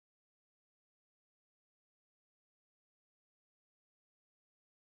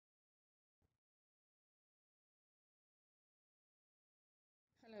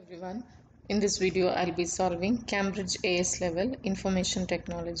Everyone, in this video I'll be solving Cambridge AS Level Information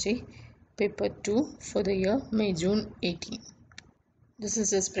Technology Paper 2 for the year May-June 18. This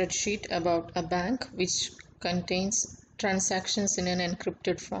is a spreadsheet about a bank which contains transactions in an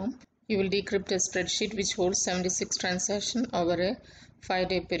encrypted form. You will decrypt a spreadsheet which holds 76 transactions over a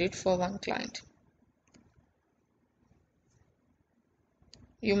 5-day period for one client.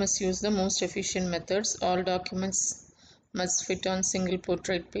 You must use the most efficient methods. All documents must fit on single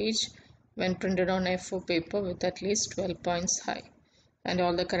portrait page when printed on A4 paper with at least 12 points high, and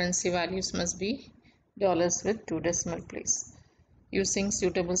all the currency values must be dollars with 2 decimal place. Using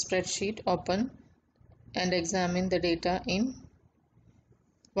suitable spreadsheet, open and examine the data in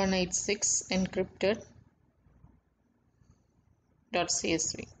 186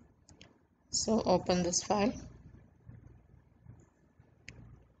 encrypted.csv. So open this file.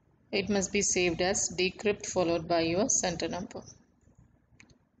 It must be saved as decrypt followed by your center number.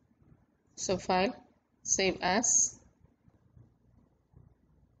 So file, save as,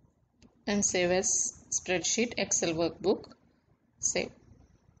 and save as spreadsheet Excel workbook, save.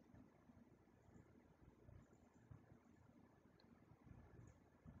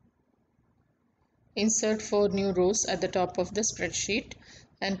 Insert 4 new rows at the top of the spreadsheet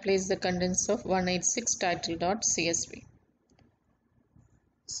and place the contents of 186 title.csv.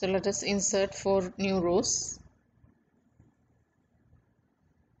 So let us insert 4 new rows.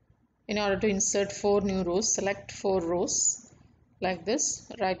 In order to insert 4 new rows, select 4 rows like this,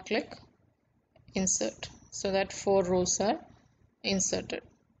 right click, insert, so that 4 rows are inserted,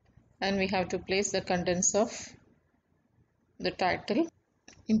 and we have to place the contents of the title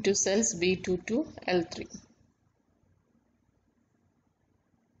into cells B2 to L3.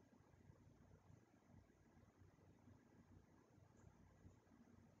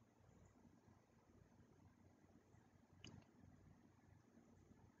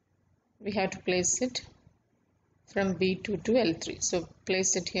 We have to place it from B2 to L3. So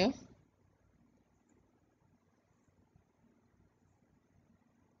place it here.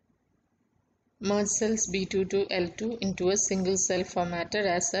 Merge cells B2 to L2 into a single cell formatted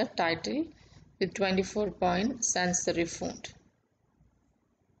as a title with 24-point sans serif font.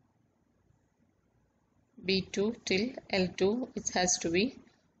 B2 till L2, it has to be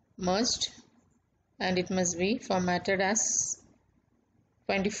merged and it must be formatted as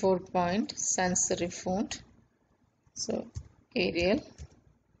 24-point sans serif font. So Arial.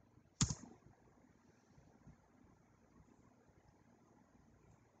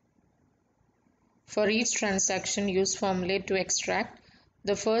 For each transaction, use formulate to extract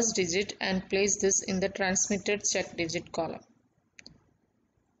the first digit and place this in the transmitted check digit column.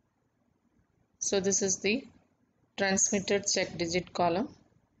 So this is the transmitted check digit column.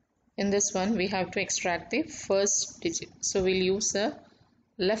 In this one, we have to extract the first digit. So we'll use a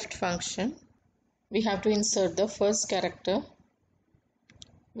left function. We have to insert the first character.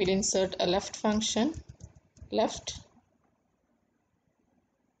 We'll insert a left function, left,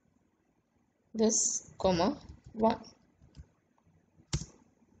 this, comma, 1.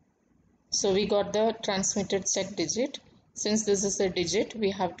 So we got the transmitted check digit. Since this is a digit,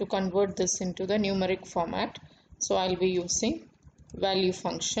 we have to convert this into the numeric format. So I'll be using value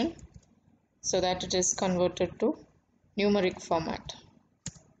function so that it is converted to numeric format.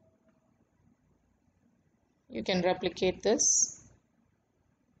 You can replicate this.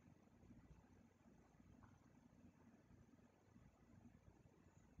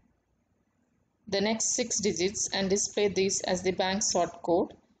 The next 6 digits and display these as the bank sort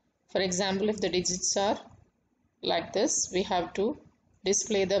code. For example, if the digits are like this, we have to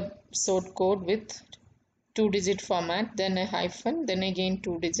display the sort code with 2-digit format, then a hyphen, then again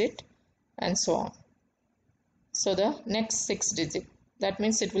 2-digit, and so on. So the next 6 digit, that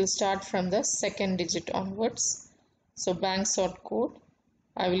means it will start from the second digit onwards. So bank sort code,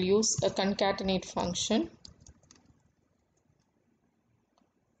 I will use a concatenate function.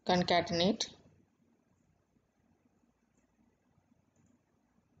 Concatenate.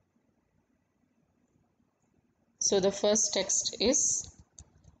 So the first text is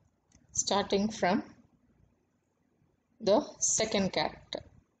starting from the second character,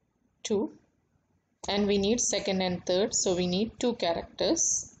 2. And we need second and third, so we need 2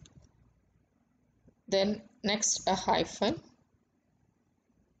 characters. Then next a hyphen.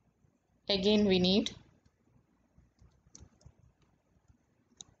 Again we need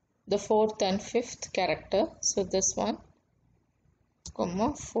the 4th and 5th character. So this one,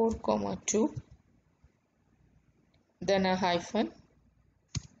 comma, 4, comma, 2. Then a hyphen.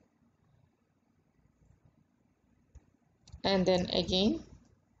 And then again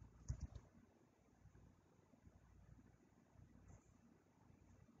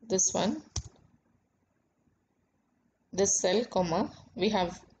this one, this cell, comma, we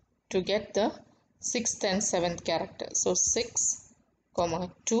have to get the 6th and 7th character. So 6,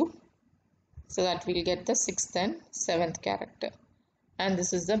 comma 2, so that we'll get the 6th and 7th character. And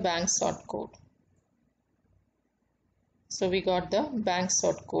this is the bank sort code. So we got the bank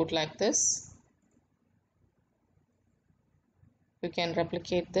sort code like this. You can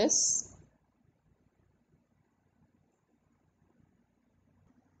replicate this.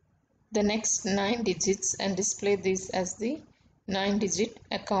 The next 9 digits and display this as the 9-digit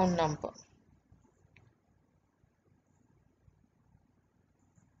account number.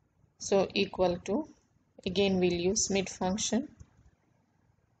 So equal to, again we'll use mid function.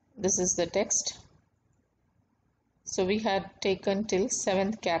 This is the text. So we had taken till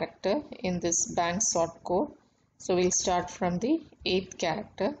 7th character in this bank sort code. So we'll start from the 8th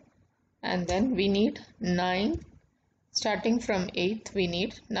character, and then we need 9. Starting from 8th, we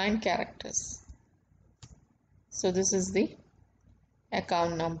need 9 characters. So this is the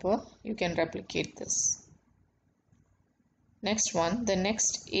account number. You can replicate this. Next one, the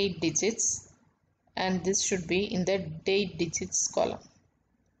next 8 digits, and this should be in the date digits column.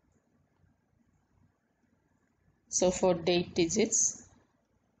 So for date digits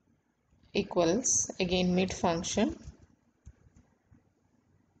equals, again mid function,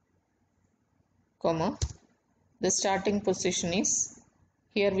 comma, the starting position is,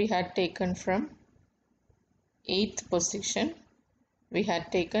 here we had taken from 8th position, we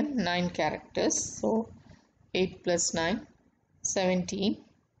had taken 9 characters, so 8 plus 9, 17.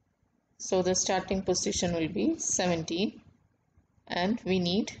 So the starting position will be 17, and we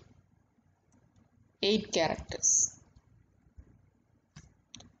need 8 characters.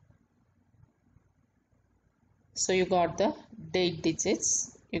 So you got the date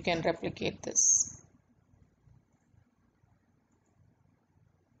digits. You can replicate this.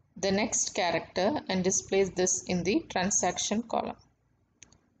 The next character and displays this in the transaction column.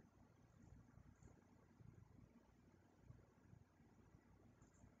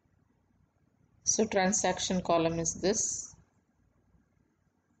 So transaction column is this.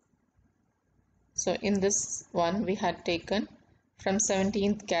 So in this one we had taken from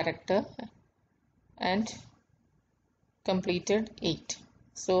 17th character and completed 8.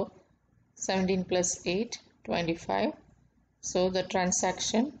 So 17 plus 8, 25. So the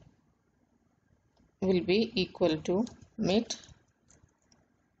transaction will be equal to mid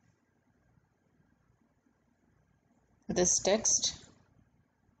this text,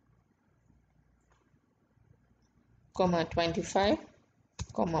 comma 25,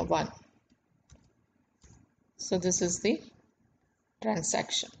 comma 1. So this is the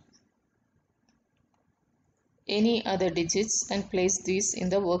transaction. Any other digits and place these in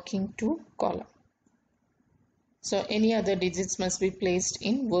the working to column. So any other digits must be placed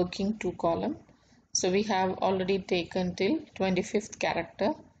in working to column. So we have already taken till 25th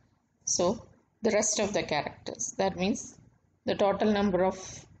character. So the rest of the characters, that means the total number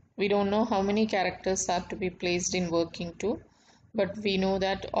of, we don't know how many characters are to be placed in working to, but we know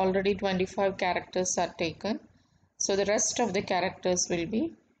that already 25 characters are taken. So the rest of the characters will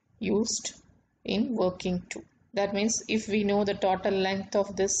be used in working to. That means if we know the total length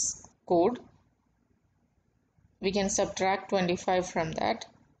of this code, we can subtract 25 from that,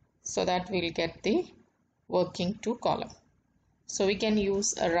 so that we'll get the working to column. So we can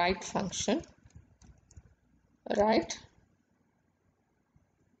use a write function. Write.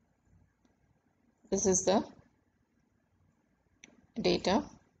 This is the data,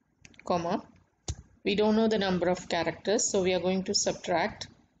 comma. We don't know the number of characters, so we are going to subtract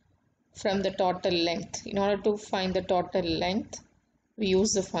from the total length. In order to find the total length, we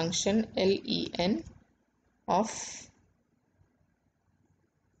use the function len of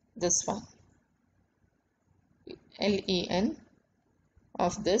this one. Len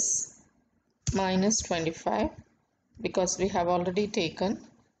of this minus 25, because we have already taken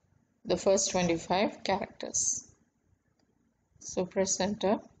the first 25 characters. So press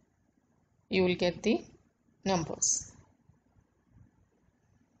enter, you will get the numbers.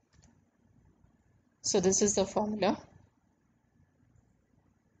 So this is the formula.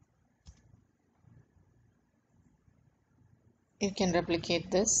 You can replicate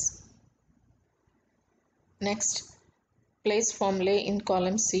this. Next, place formulae in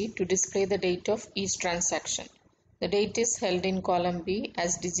column C to display the date of each transaction. The date is held in column B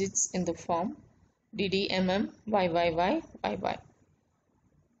as digits in the form DDMM YYY.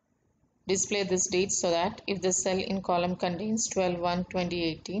 Display this date so that if the cell in column contains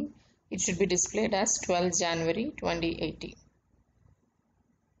 12/1/2018, it should be displayed as 12 January 2018.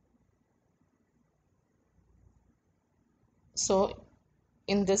 So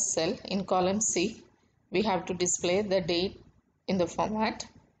in this cell in column C, we have to display the date in the format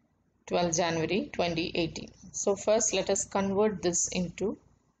 12 January 2018. So first let us convert this into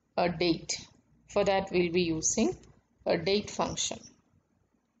a date. For that we'll be using a date function.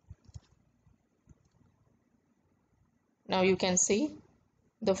 Now you can see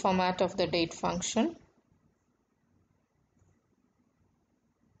the format of the date function.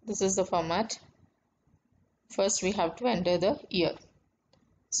 This is the format. First we have to enter the year.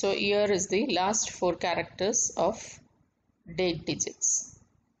 So year is the last 4 characters of date digits.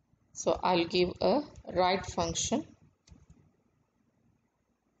 So I'll give a write function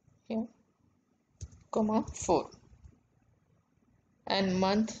here, comma 4, and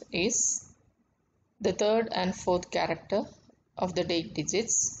month is the 3rd and 4th character of the date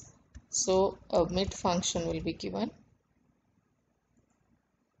digits. So a mid function will be given,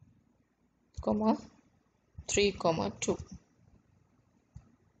 comma 3, comma 2,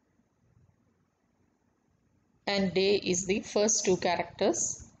 and day is the first 2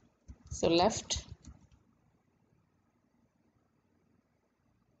 characters. So left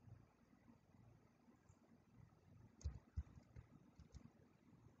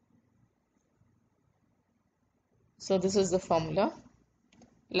so this is the formula,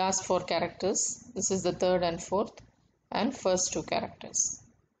 last 4 characters, this is the 3rd and 4th, and first 2 characters.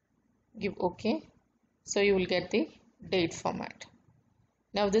 Give OK. So you will get the date format.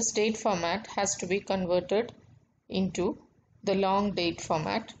 Now this date format has to be converted into the long date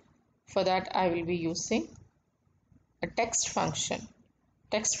format. For that I will be using a text function.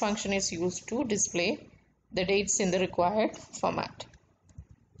 Text function is used to display the dates in the required format.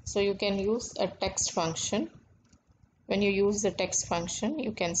 So you can use a text function. When you use the text function,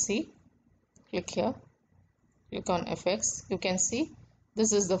 you can see, click here, click on FX, you can see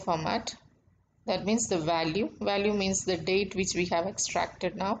this is the format. That means the value means the date which we have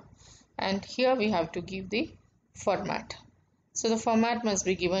extracted now, and here we have to give the format. So the format must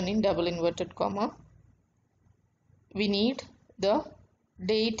be given in double inverted comma. We need the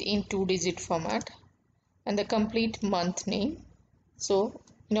date in 2-digit format and the complete month name. So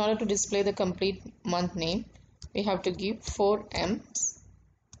in order to display the complete month name, we have to give 4 M's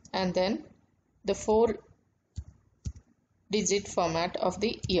and then the 4-digit format of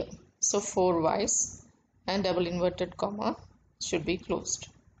the year. So 4 Y's and double inverted comma should be closed.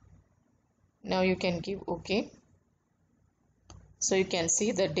 Now you can give OK. So you can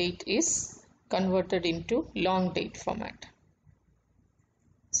see the date is converted into long date format.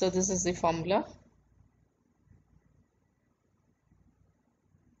 So this is the formula.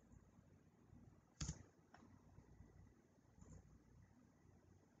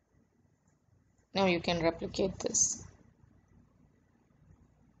 Now you can replicate this.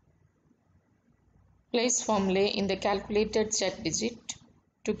 Place formulae in the calculated check digit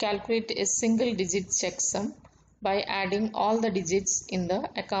to calculate a single digit checksum by adding all the digits in the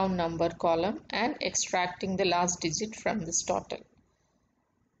account number column and extracting the last digit from this total.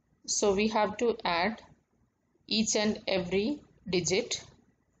 So we have to add each and every digit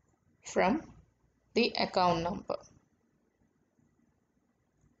from the account number.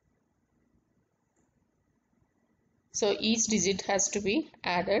 So each digit has to be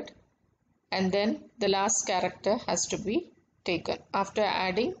added and then the last character has to be taken. After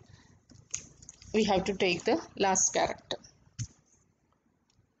adding, we have to take the last character.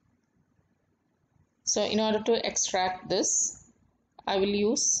 So in order to extract this, I will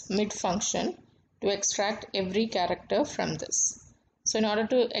use mid function to extract every character from this. So in order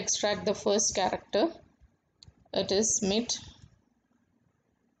to extract the first character, it is mid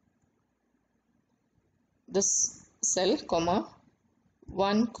this cell, comma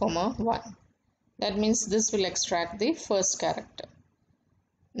 1, comma 1. That means this will extract the first character.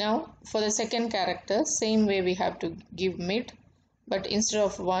 Now for the second character, same way we have to give mid, but instead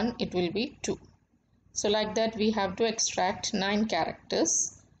of 1 it will be 2. So like that we have to extract 9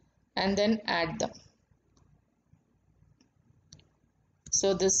 characters and then add them.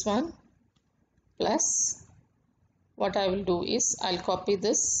 So this one plus, what I will do is I'll copy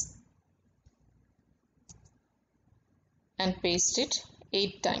this and paste it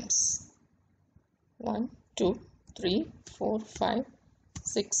 8 times. 1, 2, 3, 4, 5,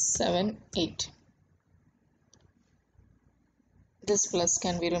 6, 7, 8. This plus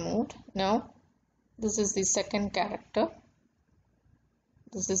can be removed. Now this is the second character.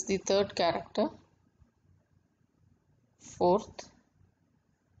 This is the third character. Fourth.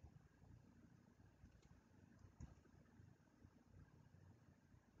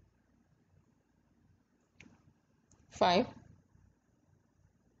 Five.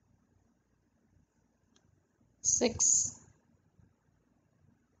 6,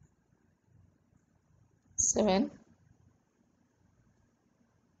 7,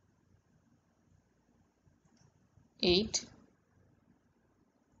 8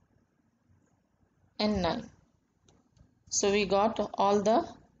 and 9. So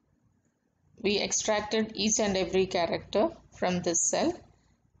we extracted each and every character from this cell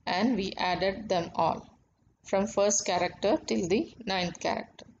and we added them all from first character till the ninth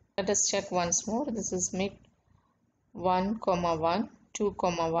character. Let us check once more. This is mid 1, 1, 2,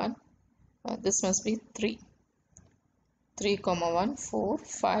 1. This must be 3. 3, 1, 4,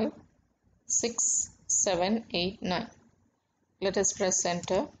 5, 6, 7, 8, 9. Let us press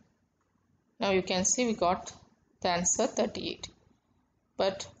enter. Now you can see we got the answer 38.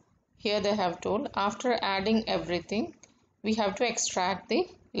 But here they have told after adding everything, we have to extract the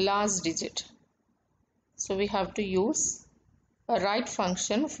last digit. So we have to use a write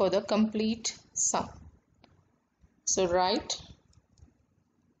function for the complete sum. So write,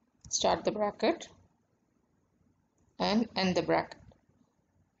 start the bracket and end the bracket.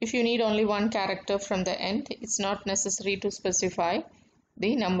 If you need only one character from the end, it's not necessary to specify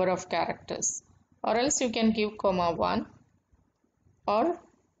the number of characters, or else you can give comma 1 or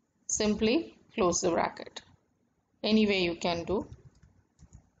simply close the bracket. Any way you can do.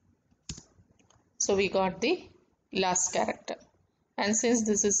 So we got the last character, and since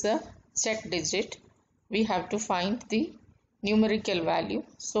this is a check digit, we have to find the numerical value.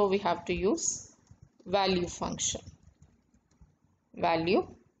 So we have to use value function, value,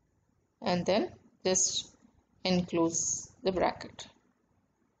 and then just enclose the bracket.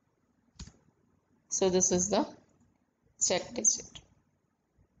 So this is the check digit.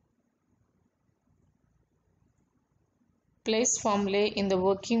 Place formulae in the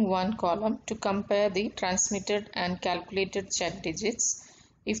working 1 column to compare the transmitted and calculated check digits.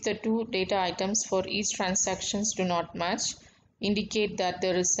 If the two data items for each transactions do not match, indicate that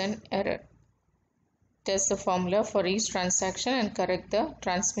there is an error. Test the formula for each transaction and correct the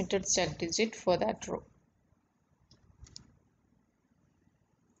transmitted check digit for that row.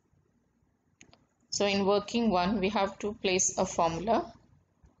 So in working 1, we have to place a formula.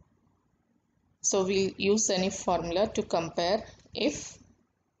 So we'll use any formula to compare if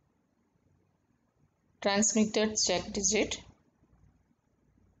transmitted check digit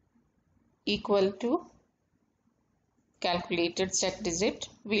equal to calculated check digit,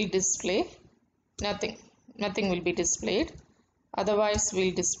 will display nothing. Nothing will be displayed. Otherwise,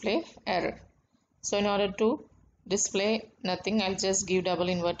 we'll display error. So in order to display nothing, I'll just give double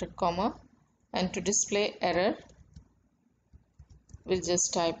inverted comma, and to display error, we'll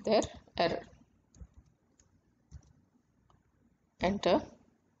just type there error. Enter.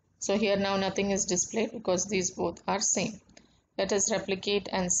 So here now nothing is displayed because these both are same. Let us replicate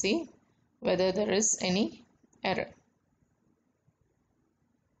and see whether there is any error.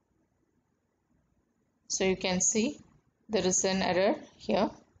 So you can see there is an error here.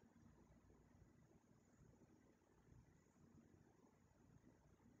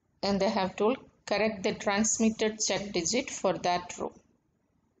 And they have told correct the transmitted check digit for that row.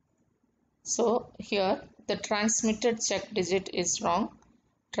 So here the transmitted check digit is wrong.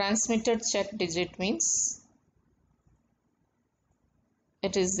 Transmitted check digit means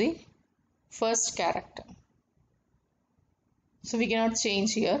it is the first character. So we cannot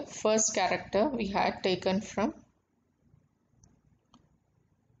change here. First character we had taken from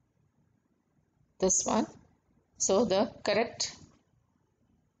this one. So the correct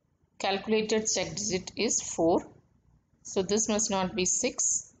calculated check digit is 4. So this must not be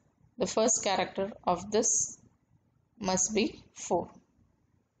 6. The first character of this must be 4.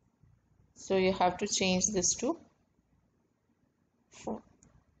 So you have to change this to 4.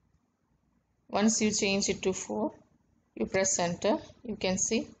 Once you change it to 4, you press enter, you can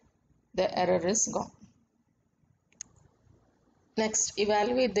see the error is gone. Next,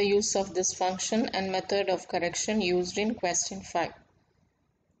 evaluate the use of this function and method of correction used in question 5.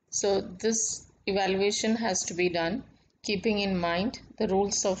 So this evaluation has to be done keeping in mind the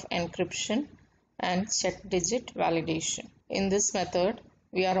rules of encryption and check digit validation. In this method,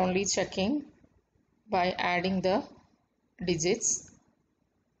 we are only checking by adding the digits.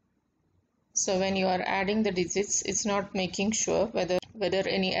 So when you are adding the digits, it's not making sure whether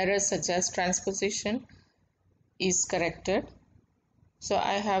any errors such as transposition is corrected. So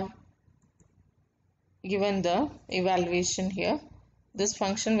I have given the evaluation here. This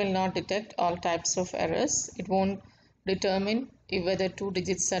function will not detect all types of errors. It won't determine whether two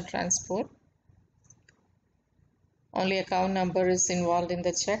digits are transposed. Only account number is involved in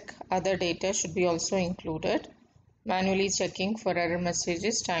the check. Other data should be also included. Manually checking for error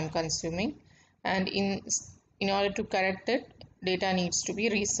messages time consuming, and in order to correct it, data needs to be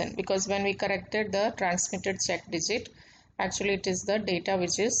resent, because when we corrected the transmitted check digit, actually it is the data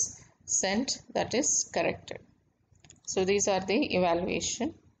which is sent that is corrected. So these are the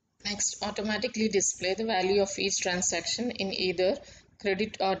evaluation. Next, automatically display the value of each transaction in either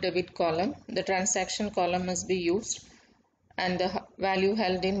credit or debit column. The transaction column must be used, and the value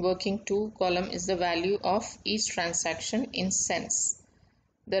held in working to column is the value of each transaction in cents.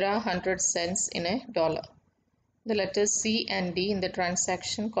 There are 100 cents in a dollar. The letters C and D in the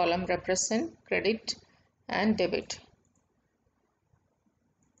transaction column represent credit and debit.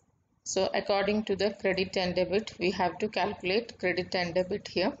 So according to the credit and debit, we have to calculate credit and debit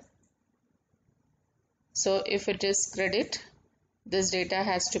here. So if it is credit, this data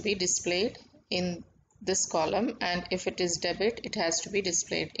has to be displayed in this column, and if it is debit, it has to be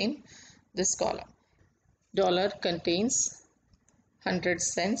displayed in this column. Dollar contains 100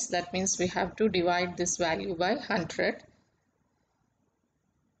 cents. That means we have to divide this value by 100.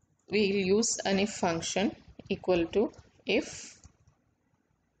 We will use an if function equal to if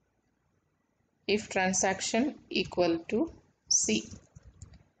transaction equal to C.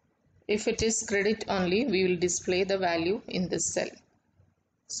 If it is credit only, we will display the value in this cell.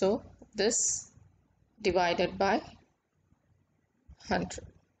 So this divided by 100.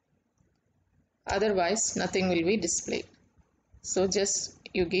 Otherwise, nothing will be displayed. So just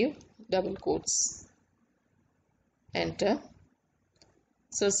you give double quotes. Enter.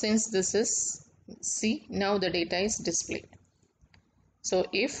 So since this is C, now the data is displayed. So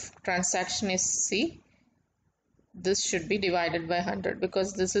if transaction is C, this should be divided by 100,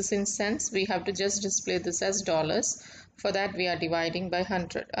 because this is in cents. We have to just display this as dollars. For that we are dividing by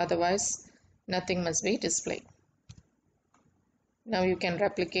 100. Otherwise nothing must be displayed. Now you can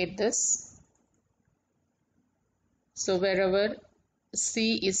replicate this. So wherever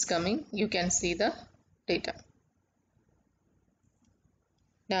C is coming, you can see the data.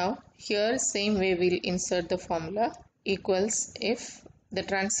 Now here same way we'll insert the formula equals if the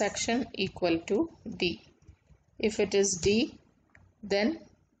transaction equal to D. If it is D, then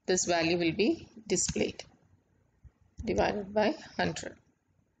this value will be displayed, divided by 100.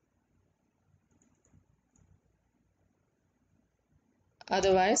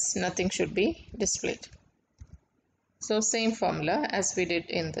 Otherwise nothing should be displayed. So same formula as we did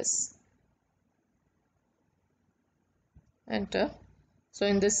in this. Enter. So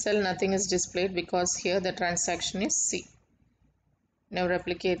in this cell nothing is displayed because here the transaction is C. Now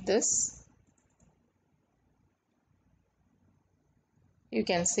replicate this. You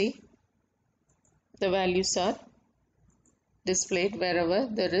can see the values are displayed wherever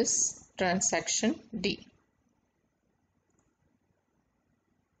there is transaction D.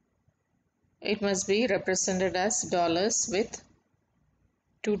 It must be represented as dollars with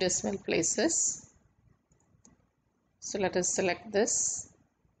 2 decimal places. So let us select this.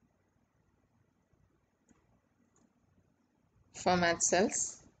 Format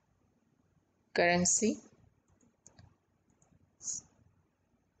cells, currency,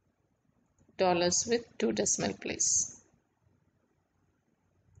 dollars with 2 decimal place.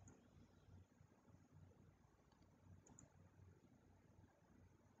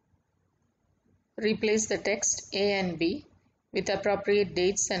 Replace the text A and B with appropriate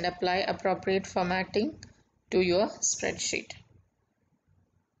dates and apply appropriate formatting to your spreadsheet.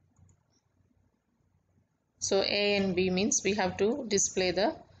 So A and B means we have to display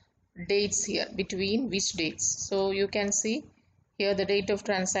the dates here, between which dates. So you can see here the date of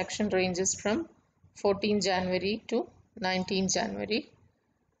transaction ranges from 14 January to 19 January.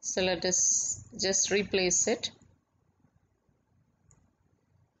 So let us just replace it.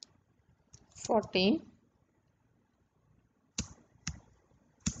 14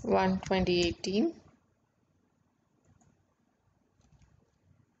 1 2018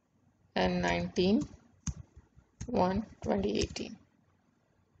 and 19 1 2018.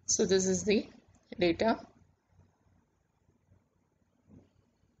 So this is the data,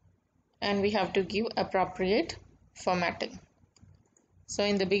 and we have to give appropriate formatting. So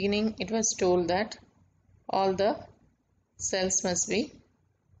in the beginning it was told that all the cells must be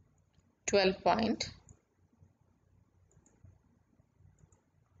 12 point.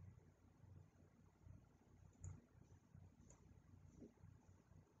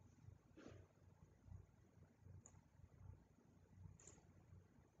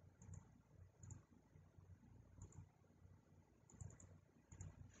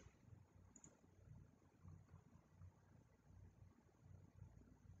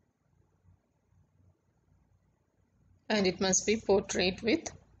 And it must be portrait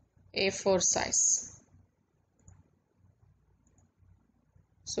with A4 size.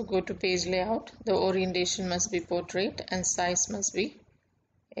 So go to page layout. The orientation must be portrait and size must be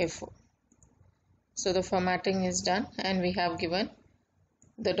A4. So the formatting is done and we have given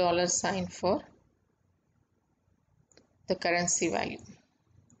the dollar sign for the currency value.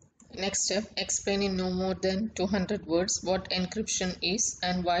 Next step, explain in no more than 200 words what encryption is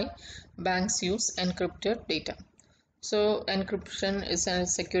and why banks use encrypted data. So encryption is a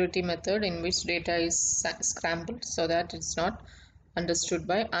security method in which data is scrambled so that it's not understood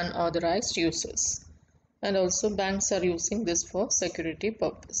by unauthorized users. And also banks are using this for security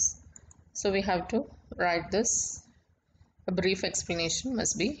purpose. So we have to write this. A brief explanation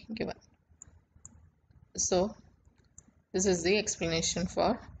must be given. So this is the explanation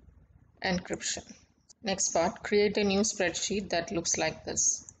for encryption. Next part, create a new spreadsheet that looks like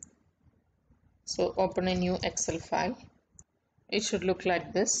this. So open a new Excel file. It should look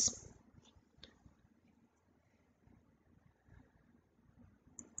like this.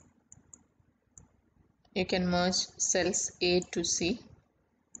 You can merge cells A to C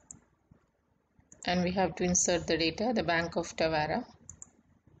and we have to insert the data, the Bank of Tavara.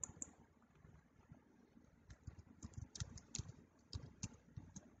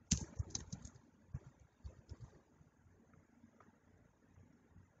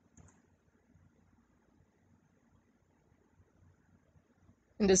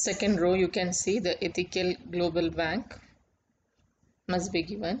 In the second row, you can see the ethical global bank must be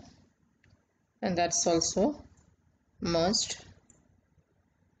given, and that's also merged.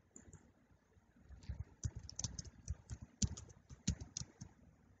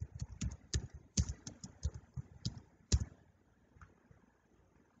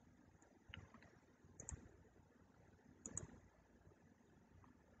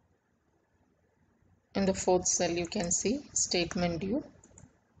 In the fourth cell, you can see statement due.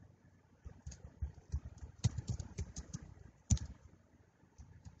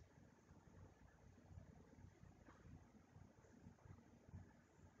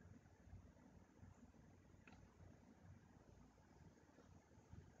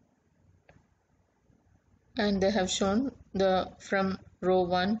 And they have shown the from row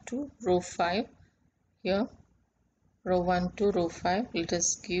 1 to row 5 here, row 1 to row 5. Let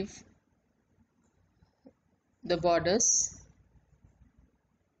us give the borders.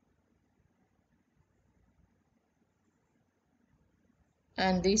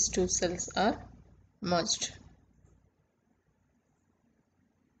 And these two cells are merged.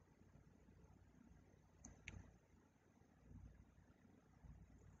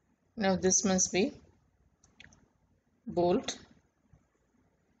 Now this must be bold.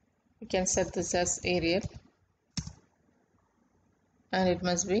 You can set this as Arial and it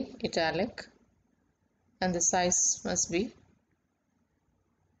must be italic and the size must be,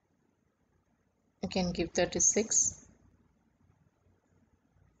 you can give 36.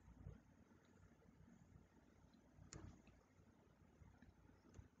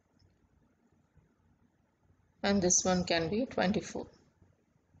 And this one can be 24.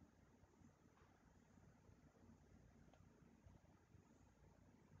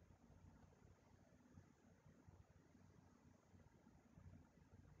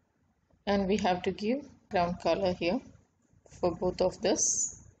 And we have to give background color here for both of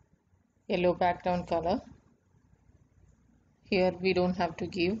this, yellow background color. Here we don't have to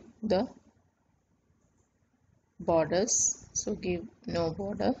give the borders, so give no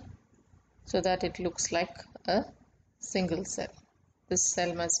border so that it looks like a single cell. This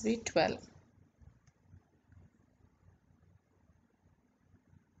cell must be 12.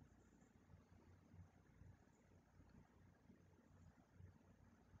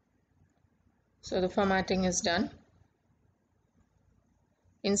 So the formatting is done.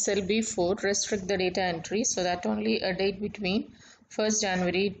 In cell B4, restrict the data entry so that only a date between 1st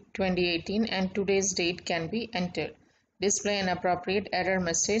January 2018 and today's date can be entered. Display an appropriate error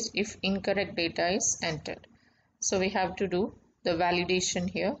message if incorrect data is entered. So we have to do the validation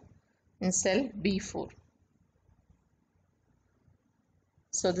here in cell B4.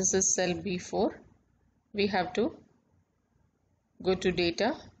 So this is cell B4. We have to go to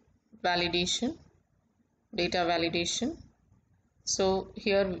data validation, data validation. So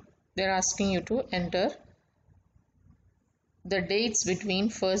here they're asking you to enter the dates between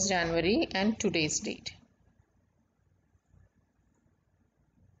 1st January and today's date.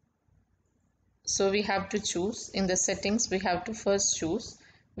 So we have to choose in the settings, we have to first choose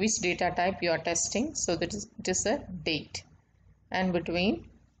which data type you are testing. So that it is a date and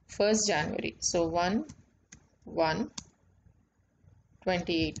between 1st January. So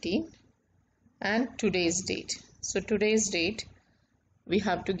 1/1/2018 and today's date. So today's date we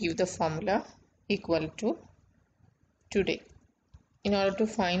have to give the formula equal to today. In order to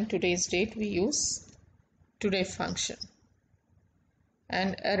find today's date, we use today function.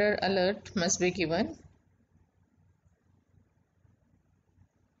 An error alert must be given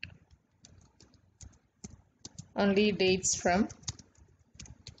only dates from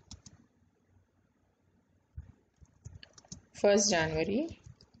 1st January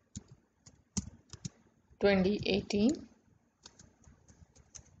 2018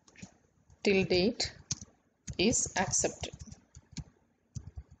 till date is accepted.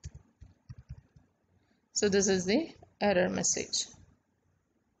 So this is the error message.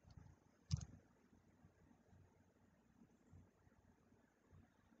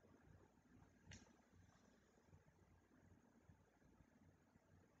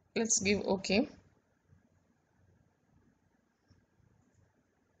 Let's give OK.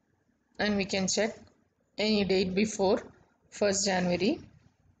 And we can check any date before 1st January.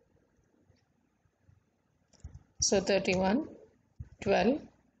 So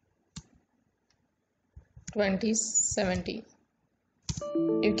 31/12/2017.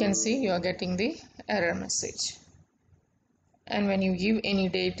 You can see you are getting the error message. And when you give any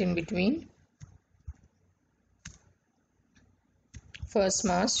date in between 1st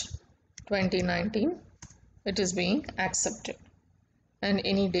March 2019, it is being accepted. And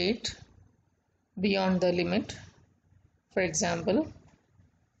any date beyond the limit, for example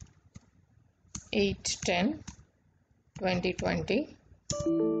 8/10/2020,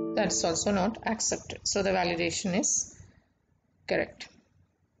 that's also not accepted. So the validation is correct.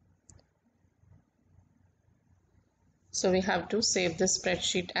 So we have to save the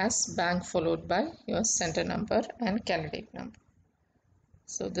spreadsheet as bank followed by your center number and candidate number.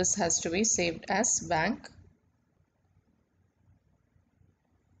 So this has to be saved as bank.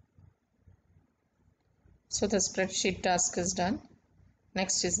 So the spreadsheet task is done.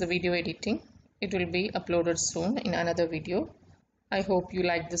 Next is the video editing. It will be uploaded soon in another video. I hope you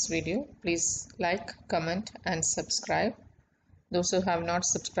like this video. Please like, comment and subscribe. Those who have not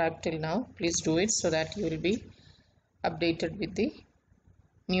subscribed till now, please do it so that you will be updated with the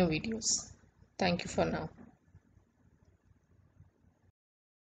new videos. Thank you for now.